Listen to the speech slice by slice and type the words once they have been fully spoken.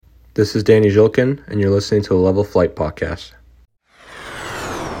This is Danny Jilkin, and you're listening to the Level Flight Podcast.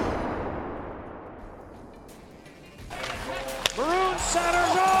 Maroon center,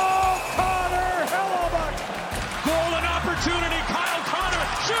 goal! Connor Hellebuck! Golden opportunity, Kyle Connor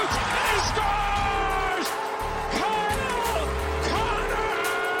shoots, and he scores! Kyle Connor!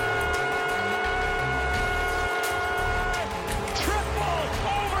 Triple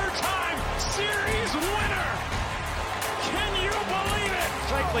overtime series winner! Can you believe it?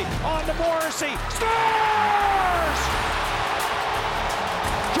 Shifley on to Morrissey, scores!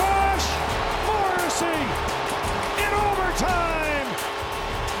 Josh Morrissey! In overtime,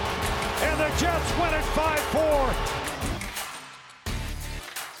 and the Jets win it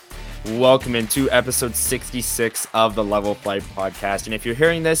 5-4. Welcome into episode 66 of the Level Flight Podcast. And if you're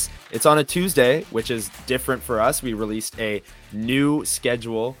hearing this, it's on a Tuesday, which is different for us. We released a new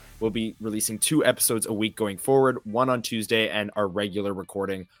schedule. We'll be releasing 2 episodes a week going forward, one on Tuesday and our regular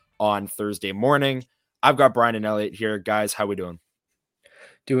recording on Thursday morning. I've got Brian and Elliot here. Guys, how we doing?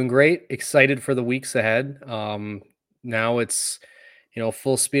 Doing great. Excited for the weeks ahead. Now it's,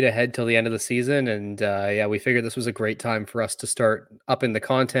 full speed ahead till the end of the season. And we figured this was a great time for us to start upping the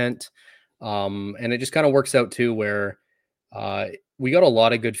content. And it just kind of works out too, where we got a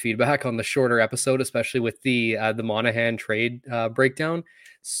lot of good feedback on the shorter episode, especially with the Monahan trade breakdown.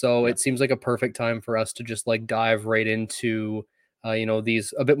 So It seems like a perfect time for us to just dive right into,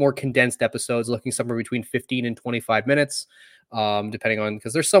 these a bit more condensed episodes, looking somewhere between 15 and 25 minutes. Depending on,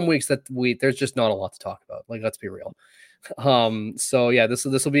 because there's some weeks that there's just not a lot to talk about. Let's be real.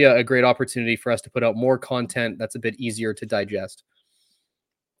 This will be a great opportunity for us to put out more content that's a bit easier to digest.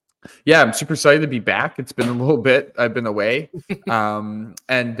 Yeah, I'm super excited to be back. It's been a little bit. I've been away. I'm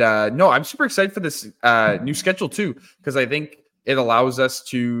super excited for this new schedule too, because I think it allows us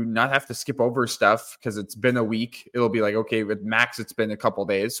to not have to skip over stuff because it's been a week. It'll be like, okay, with max, it's been a couple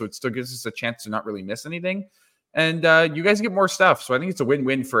days. So it still gives us a chance to not really miss anything. And you guys get more stuff. So I think it's a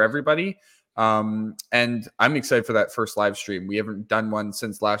win-win for everybody. And I'm excited for that first live stream. We haven't done one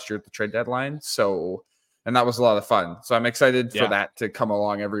since last year at the trade deadline. And that was a lot of fun. So I'm excited for that to come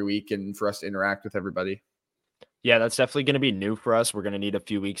along every week and for us to interact with everybody. Yeah, that's definitely going to be new for us. We're going to need a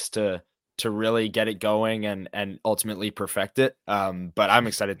few weeks to really get it going and ultimately perfect it. But I'm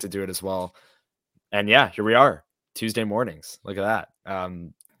excited to do it as well. And yeah, here we are, Tuesday mornings. Look at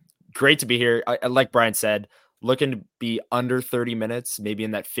that. Great to be here. I like Brian said, looking to be under 30 minutes, maybe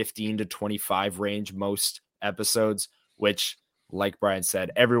in that 15 to 25 range, most episodes, which, like Brian said,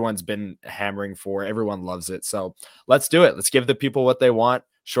 everyone's been hammering for. Everyone loves it. So let's do it. Let's give the people what they want.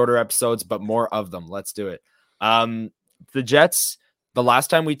 Shorter episodes, but more of them. Let's do it. The Jets, the last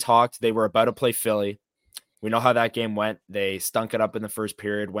time we talked, they were about to play Philly. We know how that game went. They stunk it up in the first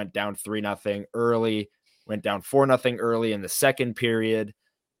period, went down 3-0 early, went down 4-0 early in the second period,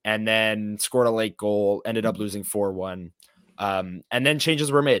 and then scored a late goal, ended up losing 4-1. And then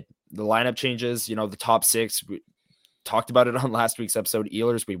changes were made. The lineup changes, the top 6, we talked about it on last week's episode.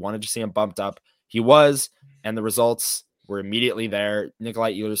 Ehlers, we wanted to see him bumped up. He was, and the results were immediately there.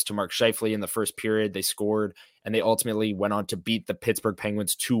 Nikolai Ehlers to Mark Shifley in the first period. They scored, and they ultimately went on to beat the Pittsburgh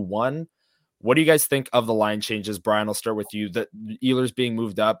Penguins 2-1. What do you guys think of the line changes? Brian, I'll start with you. The Ehlers being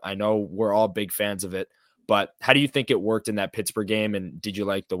moved up, I know we're all big fans of it, but how do you think it worked in that Pittsburgh game? And did you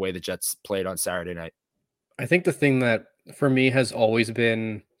like the way the Jets played on Saturday night? I think the thing that for me has always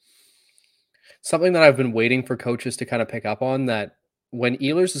been something that I've been waiting for coaches to kind of pick up on, that when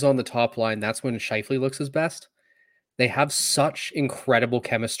Ehlers is on the top line, that's when Shifley looks his best. They have such incredible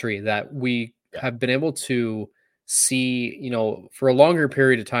chemistry that we have been able to see, for a longer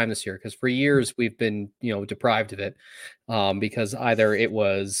period of time this year, because for years we've been, deprived of it because either it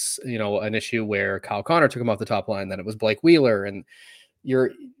was, an issue where Kyle Connor took him off the top line, then it was Blake Wheeler. And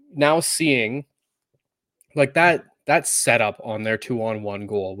you're now seeing that setup on their 2-on-1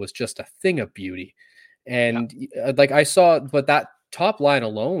 goal was just a thing of beauty. And I saw, but that top line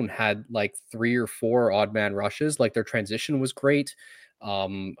alone had 3 or 4 odd man rushes. Their transition was great.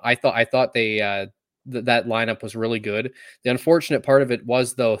 I thought they, that lineup was really good. The unfortunate part of it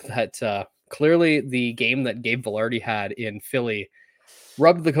was, though, that clearly the game that Gabe Vilardi had in Philly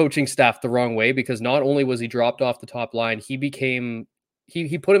rubbed the coaching staff the wrong way, because not only was he dropped off the top line, he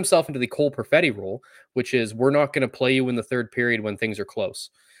put himself into the Cole Perfetti role, which is, we're not going to play you in the third period when things are close.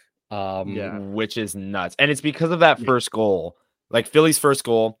 Which is nuts. And it's because of that first goal, Philly's first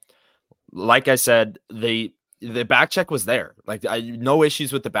goal. Like I said, the back check was there. No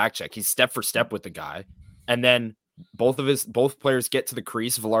issues with the back check. He's step for step with the guy. And then both players get to the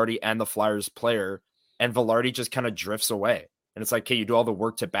crease, Vilardi and the Flyers player, and Vilardi just kind of drifts away. And it's okay, you do all the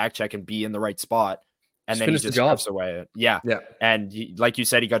work to back check and be in the right spot. and Just then he finished the just job. strips away. Yeah. Yeah. And like you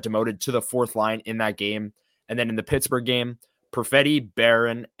said, he got demoted to the fourth line in that game. And then in the Pittsburgh game, Perfetti,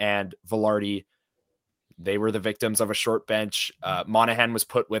 Barron, and Velarde, they were the victims of a short bench. Monahan was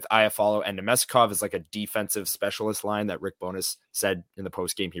put with Iafallo and Nemestikov as like a defensive specialist line that Rick Bowness said in the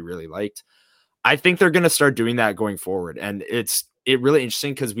postgame he really liked. I think they're going to start doing that going forward. And it's really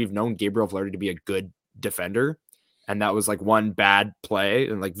interesting because we've known Gabriel Velarde to be a good defender. And that was like one bad play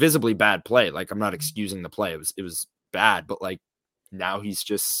and like visibly bad play. Like I'm not excusing the play. It was bad, but like now he's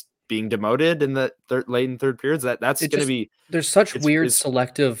just being demoted in the late in third periods. That's going to be, there's such weird it's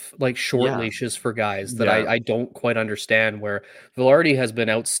selective like short Yeah. leashes for guys that Yeah. I don't quite understand, where Velarde has been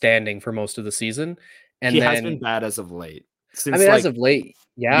outstanding for most of the season. And he then, has been bad as of late. I mean, as of late,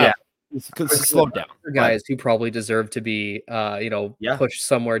 yeah, because slowed down. for guys who probably deserve to be, Yeah. pushed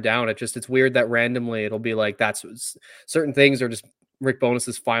somewhere down. It's weird that randomly it'll be like certain things are just Rick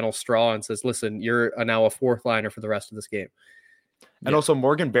Bowness's final straw and says, listen, you're now a fourth liner for the rest of this game. And also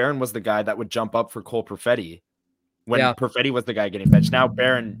Morgan Barron was the guy that would jump up for Cole Perfetti when Yeah. Perfetti was the guy getting benched. Now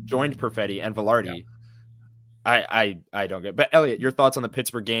Barron joined Perfetti and Velarde. I don't get. But Elliot, your thoughts on the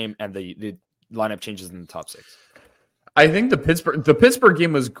Pittsburgh game and the lineup changes in the top six? I think the Pittsburgh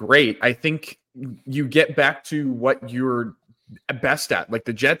game was great. I think you get back to what you're best at. Like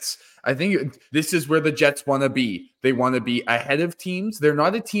the Jets, I think this is where the Jets want to be. They want to be ahead of teams. They're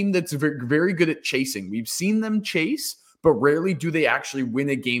not a team that's very, very good at chasing. We've seen them chase, but rarely do they actually win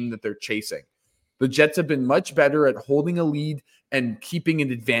a game that they're chasing. The Jets have been much better at holding a lead and keeping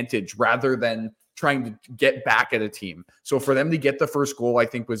an advantage rather than trying to get back at a team. So for them to get the first goal, I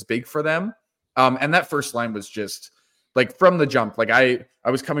think was big for them. And that first line was just like from the jump. Like I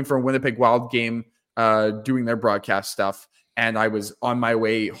was coming from a Winnipeg Wild game, doing their broadcast stuff, and I was on my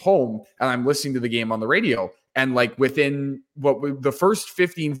way home and I'm listening to the game on the radio. And like within the first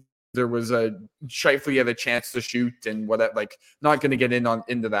 15, there was a Scheifele had a chance to shoot and whatever, like not going to get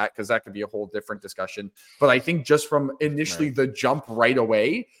into that because that could be a whole different discussion. But I think just from initially the jump right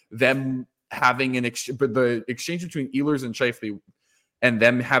away, them having the exchange between Ehlers and Scheifele and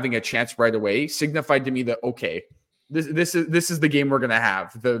them having a chance right away signified to me that, okay, this is the game we're going to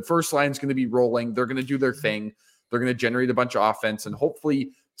have. The first line is going to be rolling. They're going to do their thing. They're going to generate a bunch of offense and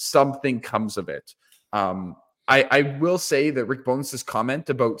hopefully something comes of it. I will say that Rick Bowness's comment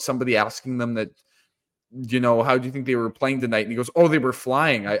about somebody asking them that, how do you think they were playing tonight? And he goes, oh, they were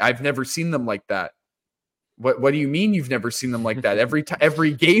flying. I've never seen them like that. What do you mean you've never seen them like that?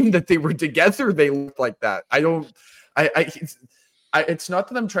 Every game that they were together, they looked like that. It's not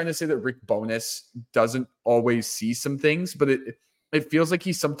that I'm trying to say that Rick Bowness doesn't always see some things, but it feels like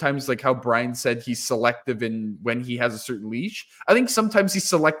he's sometimes, like how Brian said, he's selective in when he has a certain leash. I think sometimes he's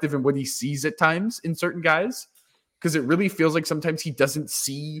selective in what he sees at times in certain guys, because it really feels like sometimes he doesn't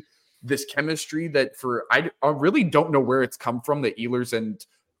see this chemistry that I really don't know where it's come from that Ehlers and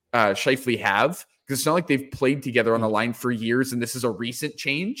Scheifele have, because it's not like they've played together on the line for years and this is a recent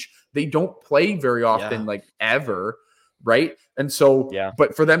change. They don't play very often, like ever. Right. And so,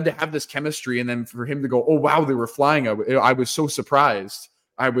 but for them to have this chemistry and then for him to go, oh, wow, they were flying. I was so surprised.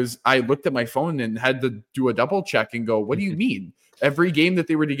 I looked at my phone and had to do a double check and go, what do you mean? Every game that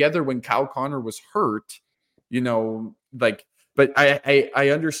they were together when Kyle Connor was hurt, but I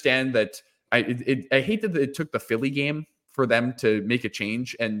understand that I hate that it took the Philly game for them to make a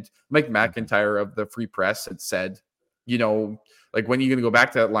change. And Mike McIntyre of the Free Press had said, like, when are you going to go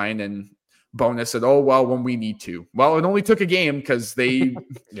back to that line? And Bowness said, oh, well, when we need to. Well, it only took a game because they,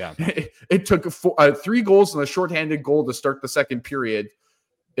 it took 3 goals and a shorthanded goal to start the second period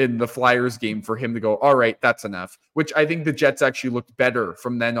in the Flyers game for him to go, all right, that's enough, which I think the Jets actually looked better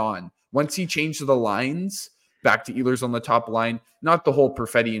from then on. Once he changed the lines back to Ehlers on the top line, not the whole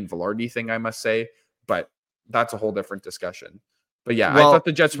Perfetti and Velarde thing, I must say, but that's a whole different discussion. But yeah, I thought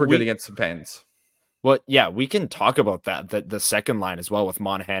the Jets were good against the Pens. Well, yeah, we can talk about that, the second line as well with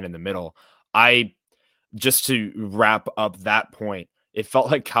Monahan in the middle. Just to wrap up that point, it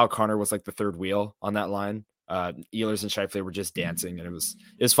felt like Kyle Connor was like the third wheel on that line. Ehlers and Scheifele were just dancing, and it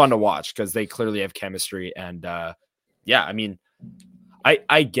was fun to watch because they clearly have chemistry. And I mean,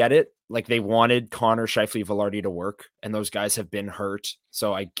 I get it. Like, they wanted Connor, Scheifele, Velarde to work, and those guys have been hurt.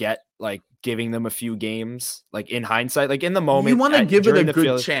 So I get like giving them a few games. Like, in hindsight, like in the moment, you want to give it a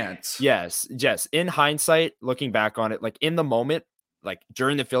good chance. Yes. In hindsight, looking back on it, like in the moment, like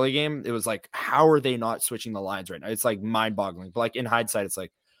during the Philly game, it was like, how are they not switching the lines right now? It's like mind boggling. But like in hindsight, it's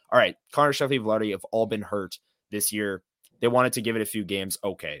like, all right, Connor, Scheifele, Velarde have all been hurt this year. They wanted to give it a few games.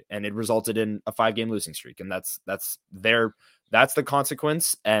 Okay. And it resulted in a 5-game losing streak. And that's the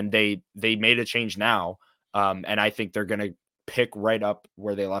consequence. And they made a change now. And I think they're going to pick right up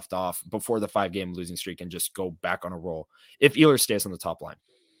where they left off before the 5-game losing streak and just go back on a roll if Ehlers stays on the top line.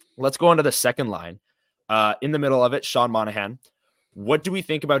 Let's go on to the second line. In the middle of it, Sean Monahan. What do we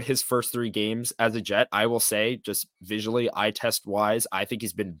think about his first 3 games as a Jet? I will say, just visually, eye test wise, I think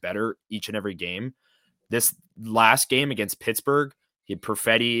he's been better each and every game. This last game against Pittsburgh, he had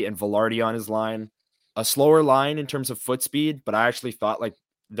Perfetti and Velarde on his line. A slower line in terms of foot speed, but I actually thought like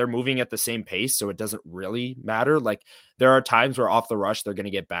they're moving at the same pace, so it doesn't really matter. Like there are times where off the rush, they're going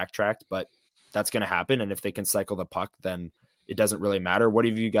to get backtracked, but that's going to happen. And if they can cycle the puck, then it doesn't really matter. What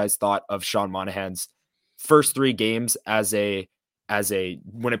have you guys thought of Sean Monahan's first 3 games as a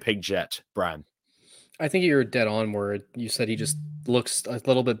Winnipeg Jet, Brian? I think you're dead on where you said he just looks a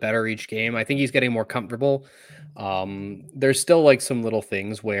little bit better each game. I think he's getting more comfortable. There's still like some little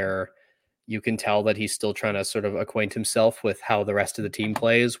things where you can tell that he's still trying to sort of acquaint himself with how the rest of the team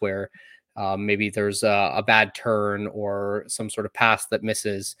plays, where maybe there's a bad turn or some sort of pass that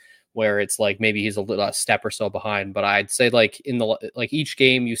misses where it's like maybe he's a step or so behind. But I'd say like in the each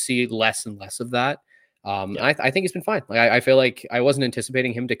game you see less and less of that. I think he's been fine. Like I feel like I wasn't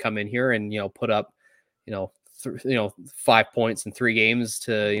anticipating him to come in here and put up 5 points in 3 games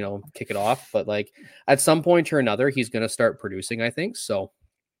to kick it off. But like at some point or another, he's going to start producing, I think. So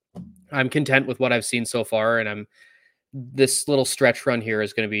I'm content with what I've seen so far, and this little stretch run here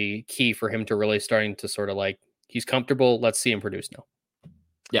is going to be key for him to really starting to sort of like he's comfortable. Let's see him produce now.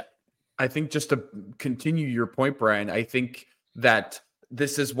 Yeah, I think just to continue your point, Brian, I think that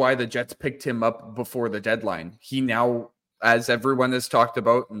this is why the Jets picked him up before the deadline. He now, as everyone has talked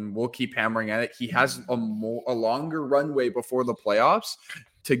about, and we'll keep hammering at it, he has a longer runway before the playoffs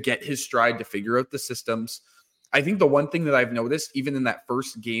to get his stride, to figure out the systems. I think the one thing that I've noticed, even in that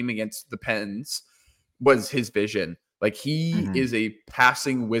first game against the Pens, was his vision. Like he is a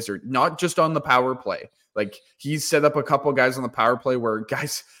passing wizard, not just on the power play. Like he's set up a couple of guys on the power play where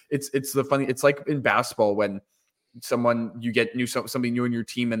guys, it's like in basketball when you get somebody new in your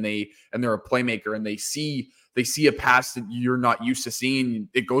team and they're a playmaker and they see a pass that you're not used to seeing.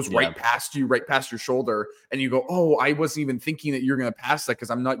 It goes right past you, right past your shoulder. And you go, oh, I wasn't even thinking that you're going to pass that because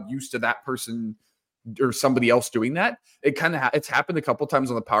I'm not used to that person or somebody else doing that. It's happened a couple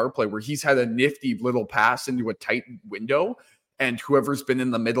times on the power play where he's had a nifty little pass into a tight window and whoever's been in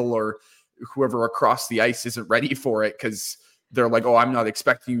the middle or whoever across the ice isn't ready for it because they're like, oh, I'm not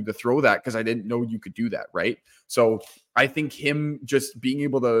expecting you to throw that because I didn't know you could do that, right? So I think him just being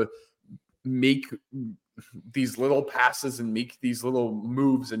able to make these little passes and make these little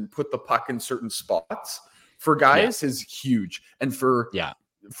moves and put the puck in certain spots for guys is huge. And for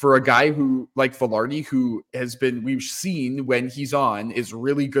a guy who like Velarde, who we've seen when he's on is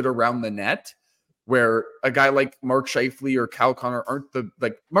really good around the net, where a guy like Mark Scheifele or Cal Connor aren't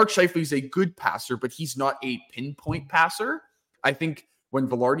Mark Scheifele is a good passer, but he's not a pinpoint passer. I think when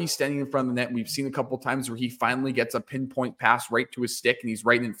Velarde's standing in front of the net, we've seen a couple of times where he finally gets a pinpoint pass right to his stick and he's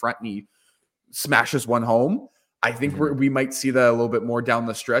right in front and he smashes one home. I think we might see that a little bit more down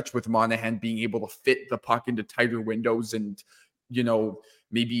the stretch with Monahan being able to fit the puck into tighter windows and,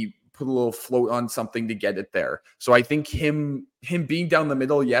 maybe put a little float on something to get it there. So I think him being down the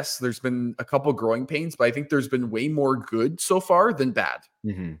middle, yes, there's been a couple growing pains, but I think there's been way more good so far than bad.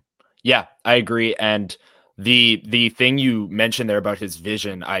 Mm-hmm. Yeah, I agree. And the thing you mentioned there about his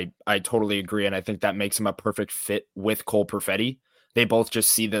vision, I totally agree. And I think that makes him a perfect fit with Cole Perfetti. They both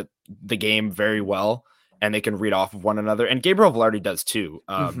just see the game very well and they can read off of one another. And Gabriel Velarde does too.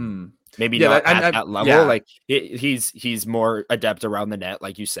 Maybe not at that level. Yeah. Like he's more adept around the net,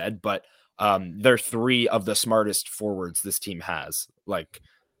 like you said, but they're 3 of the smartest forwards this team has.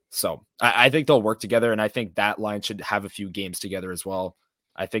 So I think they'll work together. And I think that line should have a few games together as well.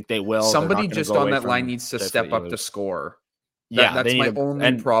 I think they will. Somebody just on that line needs to step up to score. That's my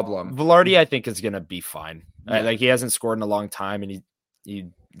only problem. Velarde, I think, is going to be fine. Yeah. He hasn't scored in a long time, and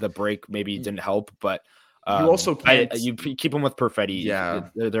the break maybe didn't help, but you also can't. You keep them with Perfetti. Yeah,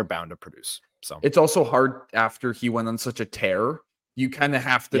 they're bound to produce. So it's also hard after he went on such a tear. You kind of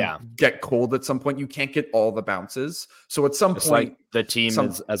have to get cold at some point. You can't get all the bounces. So at some point, like the team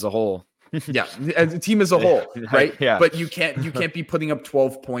as a whole. As a team as a whole, right? Yeah. But you can't be putting up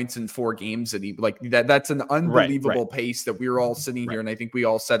 12 points in 4 games and that's an unbelievable pace that we were all sitting here and I think we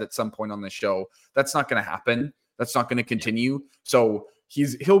all said at some point on the show that's not going to happen. That's not going to continue. So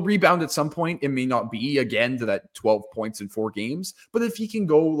he'll rebound at some point. It may not be again to that 12 points in 4 games, but if he can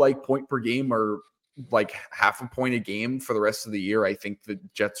go like point per game or like half a point a game for the rest of the year, I think the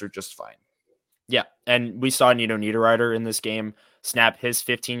Jets are just fine. Yeah, and we saw Nino Niederreiter in this game snap his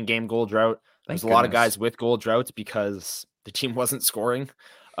 15-game goal drought. There's a lot of guys with goal droughts because the team wasn't scoring.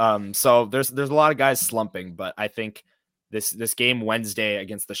 So there's a lot of guys slumping, but I think this game Wednesday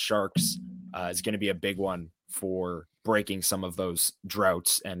against the Sharks is going to be a big one for breaking some of those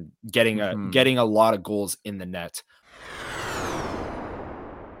droughts and getting a lot of goals in the net.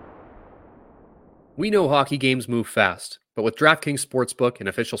 We know hockey games move fast, but with DraftKings Sportsbook, an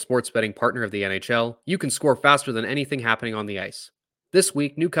official sports betting partner of the NHL, you can score faster than anything happening on the ice. This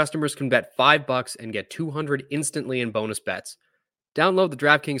week, new customers can bet $5 and get $200 instantly in bonus bets. Download the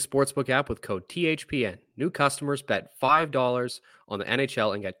DraftKings Sportsbook app with code THPN. New customers bet $5 on the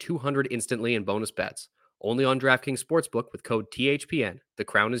NHL and get $200 instantly in bonus bets. Only on DraftKings Sportsbook with code THPN. The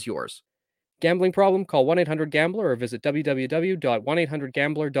crown is yours. Gambling problem? Call 1-800-GAMBLER or visit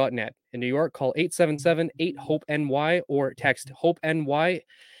www.1800gambler.net. In New York, call 877-8-HOPE-NY or text HOPE-NY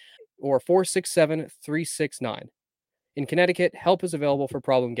or 467-369. In Connecticut, help is available for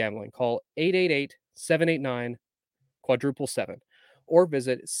problem gambling. Call 888-789-777 or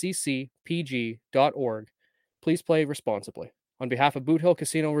visit ccpg.org. Please play responsibly. On behalf of Boot Hill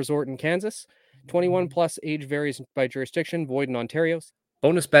Casino Resort in Kansas, 21 plus, age varies by jurisdiction, void in Ontario.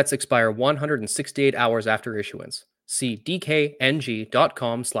 Bonus bets expire 168 hours after issuance. See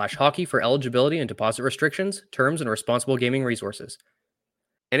dkng.com/hockey for eligibility and deposit restrictions, terms, and responsible gaming resources.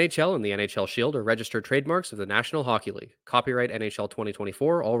 NHL and the NHL Shield are registered trademarks of the National Hockey League. Copyright NHL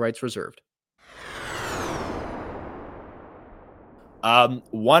 2024, all rights reserved.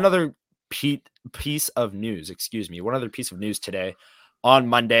 One other piece of news today. On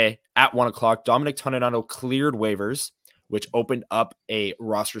Monday at 1:00, Dominic Toninato cleared waivers, which opened up a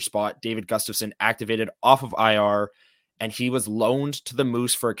roster spot. David Gustafsson activated off of IR, and he was loaned to the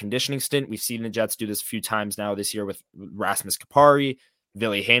Moose for a conditioning stint. We've seen the Jets do this a few times now this year with Rasmus Kupari.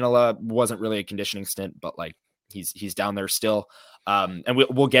 Ville Heinola wasn't really a conditioning stint, but like he's down there still. And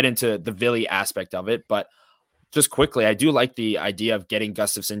we'll get into the Ville aspect of it, but just quickly, I do like the idea of getting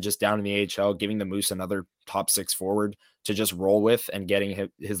Gustafsson just down in the AHL, giving the Moose another top six forward to just roll with and getting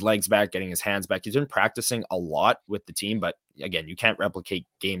his legs back, getting his hands back. He's been practicing a lot with the team, but again, you can't replicate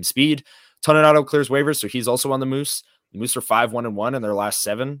game speed. Toninato clears waivers, so he's also on the Moose. The Moose are 5-1-1 in their last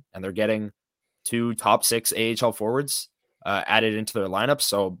 7, and they're getting 2 top 6 AHL forwards added into their lineup.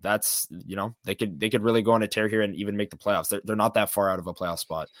 So that's, they could really go on a tear here and even make the playoffs. They're not that far out of a playoff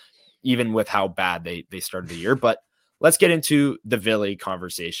spot, even with how bad they started the year. But let's get into the Ville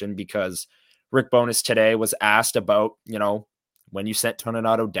conversation, because Rick Bowness today was asked about, when you sent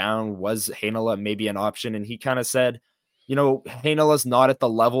Toninato down, was Heinola maybe an option? And he kind of said, Heinola's not at the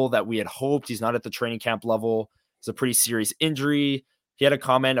level that we had hoped. He's not at the training camp level. It's a pretty serious injury. He had a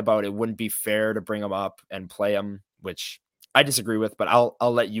comment about it wouldn't be fair to bring him up and play him, which I disagree with, but I'll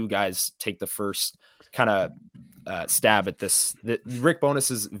let you guys take the first kind of stab at this. Rick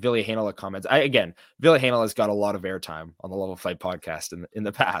Bowness's Ville Heinola comments. Ville Heinola's got a lot of airtime on the Level Fight podcast in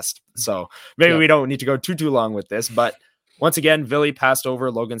the past, so maybe we don't need to go too long with this. But once again, Ville passed over.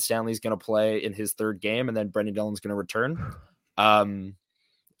 Logan Stanley's going to play in his 3rd game, and then Brendan Dillon's going to return.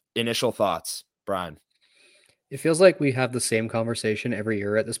 Initial thoughts, Brian? It feels like we have the same conversation every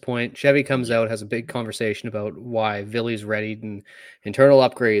year at this point. Chevy comes out, has a big conversation about why Ville's ready and internal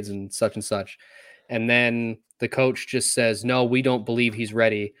upgrades and such. And then the coach just says, no, we don't believe he's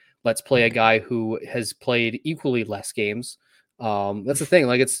ready. Let's play a guy who has played equally less games. That's the thing.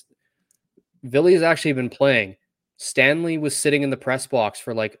 Like, Ville has actually been playing. Stanley was sitting in the press box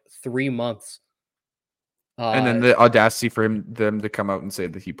for like 3 months. And then the audacity for them to come out and say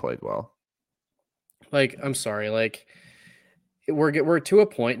that he played well. Like, I'm sorry. Like, we're to a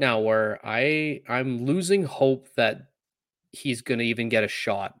point now where I'm losing hope that he's going to even get a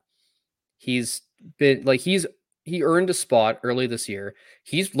shot. He's been like, he earned a spot early this year.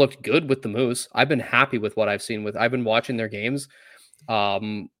 He's looked good with the Moose. I've been happy with what I've seen I've been watching their games.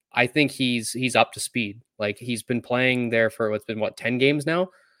 I think he's up to speed. Like, he's been playing there for 10 games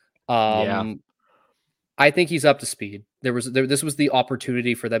now. Yeah. I think he's up to speed. This was the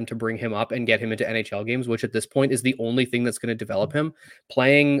opportunity for them to bring him up and get him into NHL games, which at this point is the only thing that's going to develop him.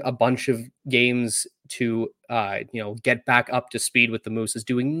 Playing a bunch of games to get back up to speed with the Moose is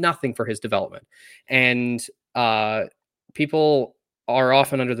doing nothing for his development. And people are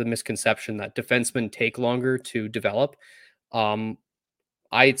often under the misconception that defensemen take longer to develop.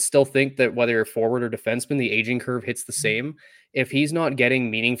 I still think that whether you're forward or defenseman, the aging curve hits the same. If he's not getting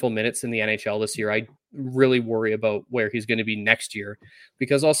meaningful minutes in the NHL this year, I really worry about where he's going to be next year,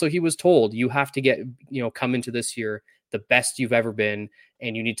 because also he was told you have to come into this year the best you've ever been,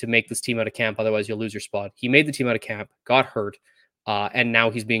 and you need to make this team out of camp. Otherwise you'll lose your spot. He made the team out of camp, got hurt. And now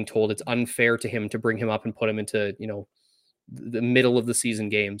he's being told it's unfair to him to bring him up and put him into, the middle of the season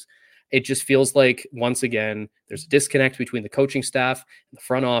games. It just feels like, once again, there's a disconnect between the coaching staff and the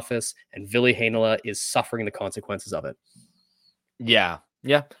front office, and Ville Heinola is suffering the consequences of it. Yeah.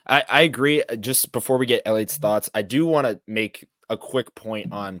 I agree. Just before we get Elliot's thoughts, I do want to make a quick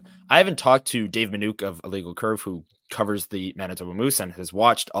point on. I haven't talked to Dave Minuk of Illegal Curve, who covers the Manitoba Moose and has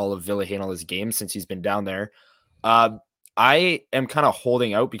watched all of Ville Heinola's games since he's been down there. I am kind of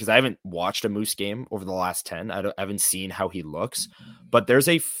holding out because I haven't watched a Moose game over the last 10. I haven't seen how he looks, but there's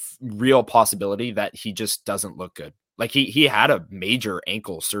a real possibility that he just doesn't look good. Like he had a major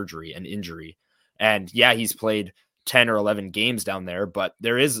ankle surgery and injury, and yeah, he's played 10 or 11 games down there, but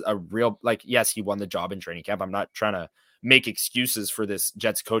there is a real, like, yes, he won the job in training camp. I'm not trying to make excuses for this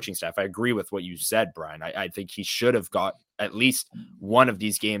Jets coaching staff. I agree with what you said, Brian. I think he should have got at least one of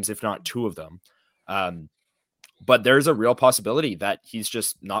these games, if not two of them. But there's a real possibility that he's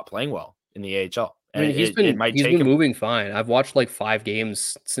just not playing well in the AHL. And I mean, he's been moving fine. I've watched like 5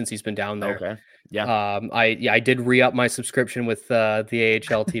 games since he's been down there. Okay. Yeah. I did re-up my subscription with the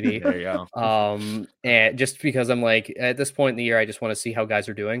AHL TV. There you go. And just because I'm like, at this point in the year, I just want to see how guys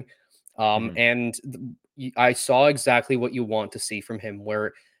are doing. And I saw exactly what you want to see from him,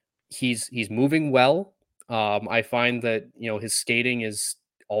 where he's moving well. I find that, his skating is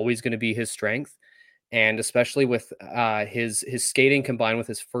always going to be his strength, and especially with his skating combined with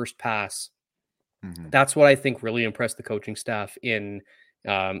his first pass. That's what I think really impressed the coaching staff in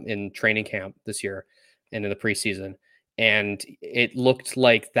training camp this year and in the preseason. And it looked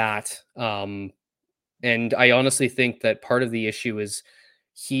like that. And I honestly think that part of the issue is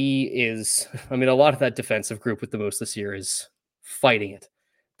a lot of that defensive group with the Moose this year is fighting it.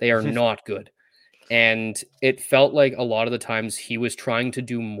 They are not good. And it felt like a lot of the times he was trying to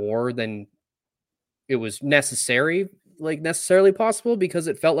do more than it was necessarily possible, because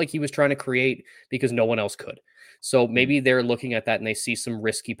it felt like he was trying to create because no one else could. So maybe they're looking at that and they see some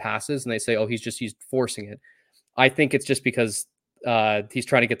risky passes and they say, oh, he's forcing it. I think it's just because he's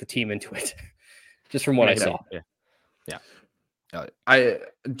trying to get the team into it, just from what I saw. Yeah. I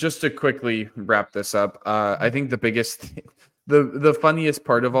just to quickly wrap this up. I think the biggest, the funniest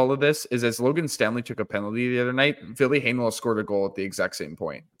part of all of this is, as Logan Stanley took a penalty the other night, Ville Heinola scored a goal at the exact same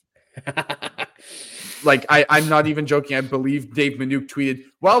point. Like, I'm not even joking. I believe Dave Minuk tweeted,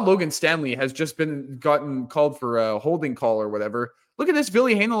 while Logan Stanley has just gotten called for a holding call or whatever, look at this Ville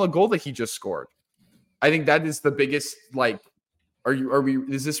Heinola goal that he just scored. I think that is the biggest, like,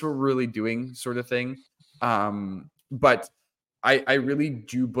 is this what we're really doing sort of thing? But I really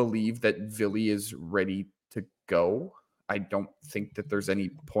do believe that Ville is ready to go. I don't think that there's any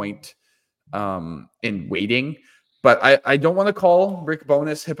point in waiting, but I don't want to call Rick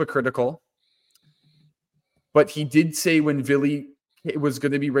Bowness hypocritical. But he did say when Ville was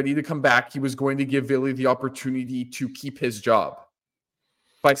going to be ready to come back, he was going to give Ville the opportunity to keep his job.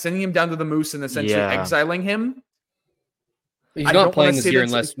 By sending him down to the Moose and essentially exiling him. He's not playing this year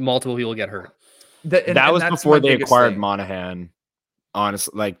unless multiple people get hurt. That was before they acquired Monahan.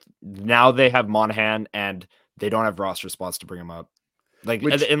 Honestly, like, now they have Monahan and they don't have roster spots to bring him up. Like,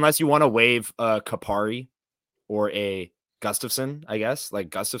 unless you want to waive a Kapari or a Gustafsson, I guess. Like,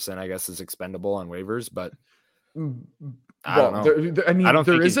 Gustafsson, I guess, is expendable on waivers, but I don't know.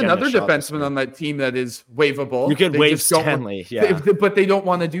 There is another defenseman on that team that is waivable. You could waive Stanley, but they don't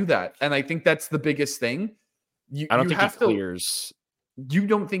want to do that, and I think that's the biggest thing. I don't think he clears. You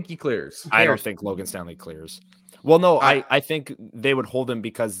don't think he clears? I don't think Logan Stanley clears. Well, no, I think they would hold him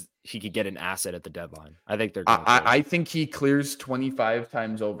because he could get an asset at the deadline. I think they're. I think he clears 25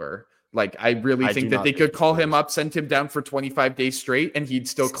 times over. Like, I really think that they could call him up, send him down for 25 days straight, and he'd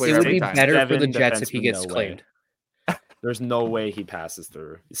still clear every time. It would be better for the Jets if he gets claimed. There's no way he passes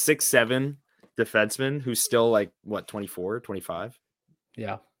through. 6'7" defenseman who's still, like, what, 24, 25?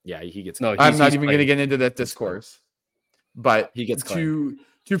 Yeah. Yeah, he gets. No, I'm not even going to get into that discourse. But he gets to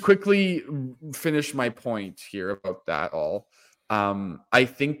quickly finish my point here about that all. I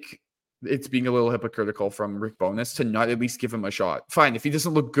think it's being a little hypocritical from Rick Bowness to not at least give him a shot. Fine, if he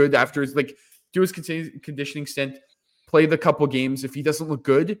doesn't look good after his, like, do his conditioning stint, play the couple games. If he doesn't look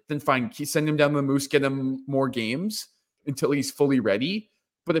good, then fine, send him down the Moose, get him more games until he's fully ready.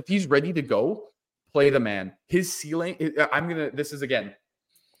 But if he's ready to go, play the man. His ceiling, this is, again,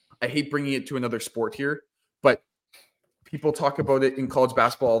 I hate bringing it to another sport here, but people talk about it in college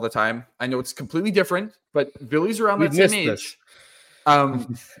basketball all the time. I know it's completely different, but Ville's around that same age.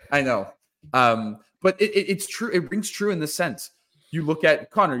 I know. But it's true. It rings true in this sense. You look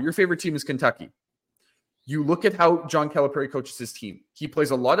at Connor, your favorite team is Kentucky. You look at how John Calipari coaches his team. He plays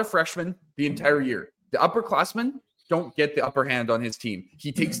a lot of freshmen the entire year. The upperclassmen don't get the upper hand on his team.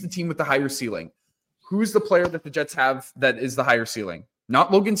 He takes the team with the higher ceiling. Who's the player that the Jets have that is the higher ceiling?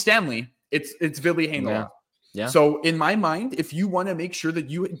 Not Logan Stanley. It's Ville Heinola. Yeah. So in my mind, if you want to make sure that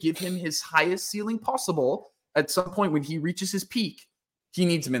you give him his highest ceiling possible, at some point when he reaches his peak, he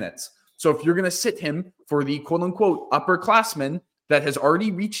needs minutes. So if you're going to sit him for the quote unquote upperclassman that has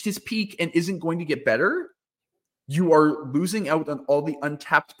already reached his peak and isn't going to get better, you are losing out on all the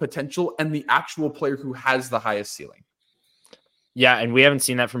untapped potential and the actual player who has the highest ceiling. Yeah, and we haven't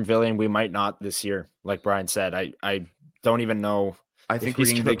seen that from Villian. We might not this year, like Brian said. I don't even know. I think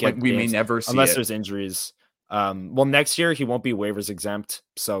we may never see unless it. there's injuries. Well, next year he won't be waivers exempt,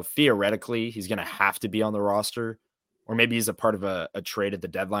 so theoretically he's going to have to be on the roster, or maybe he's a part of a trade at the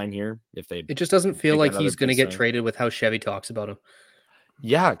deadline here. If they, It just doesn't feel pick like he's another going to get big traded with how Chevy talks about him.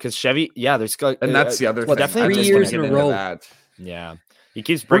 yeah, because Chevy, there's And that's the other thing. definitely I just 3 wanna years get in a into row. that. Yeah, he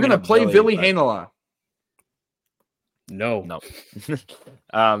keeps. We're bringing going to up play Billy but Hainola. No. All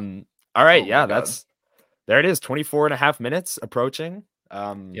right, Oh my yeah, God. there it is. 24 and a half minutes approaching.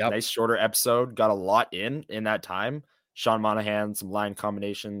 Yep. Nice shorter episode. Got a lot in that time. Sean Monahan, some line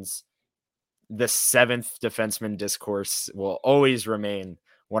combinations. The seventh defenseman discourse will always remain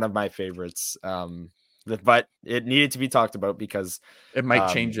one of my favorites. But it needed to be talked about because It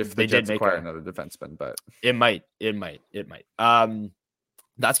might change if the they did Jets make acquire a- another defenseman, but it might.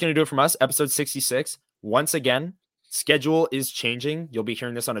 That's going to do it from us. Episode 66. Once again, schedule is changing. You'll be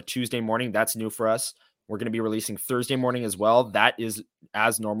hearing this on a Tuesday morning. That's new for us. We're going to be releasing Thursday morning as well. That is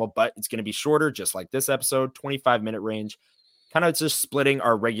as normal, but it's going to be shorter, just like this episode, 25-minute range. Kind of just splitting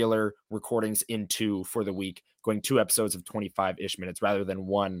our regular recordings in two for the week, going 2 episodes of 25-ish minutes rather than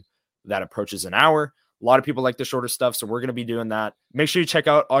one that approaches an hour. A lot of people like the shorter stuff, so we're going to be doing that. Make sure you check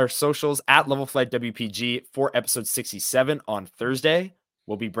out our socials at Level Flight WPG for episode 67 on Thursday.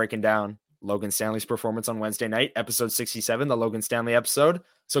 We'll be breaking down Logan Stanley's performance on Wednesday night, episode 67, the Logan Stanley episode.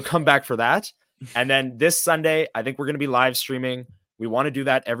 So come back for that. And then this Sunday, I think we're going to be live streaming. We want to do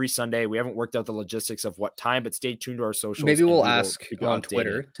that every Sunday. We haven't worked out the logistics of what time, but stay tuned to our socials. Maybe and we'll we will ask keep you on updated.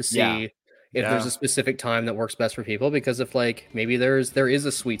 Twitter to see Yeah. if there's a specific time that works best for people. Because if like maybe there is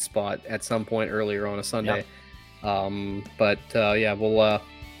a sweet spot at some point earlier on a Sunday. Yeah,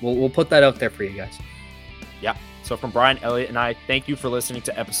 we'll put that out there for you guys. Yeah. So from Brian, Elliott, and I, thank you for listening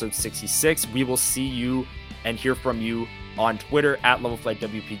to episode 66. We will see you and hear from you on Twitter at Level Flight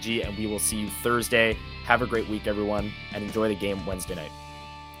WPG, and we will see you Thursday. Have a great week, everyone, and enjoy the game Wednesday night.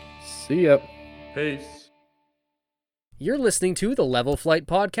 See ya. peace. You're listening to the Level Flight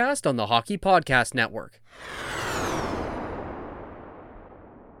Podcast on the Hockey Podcast Network.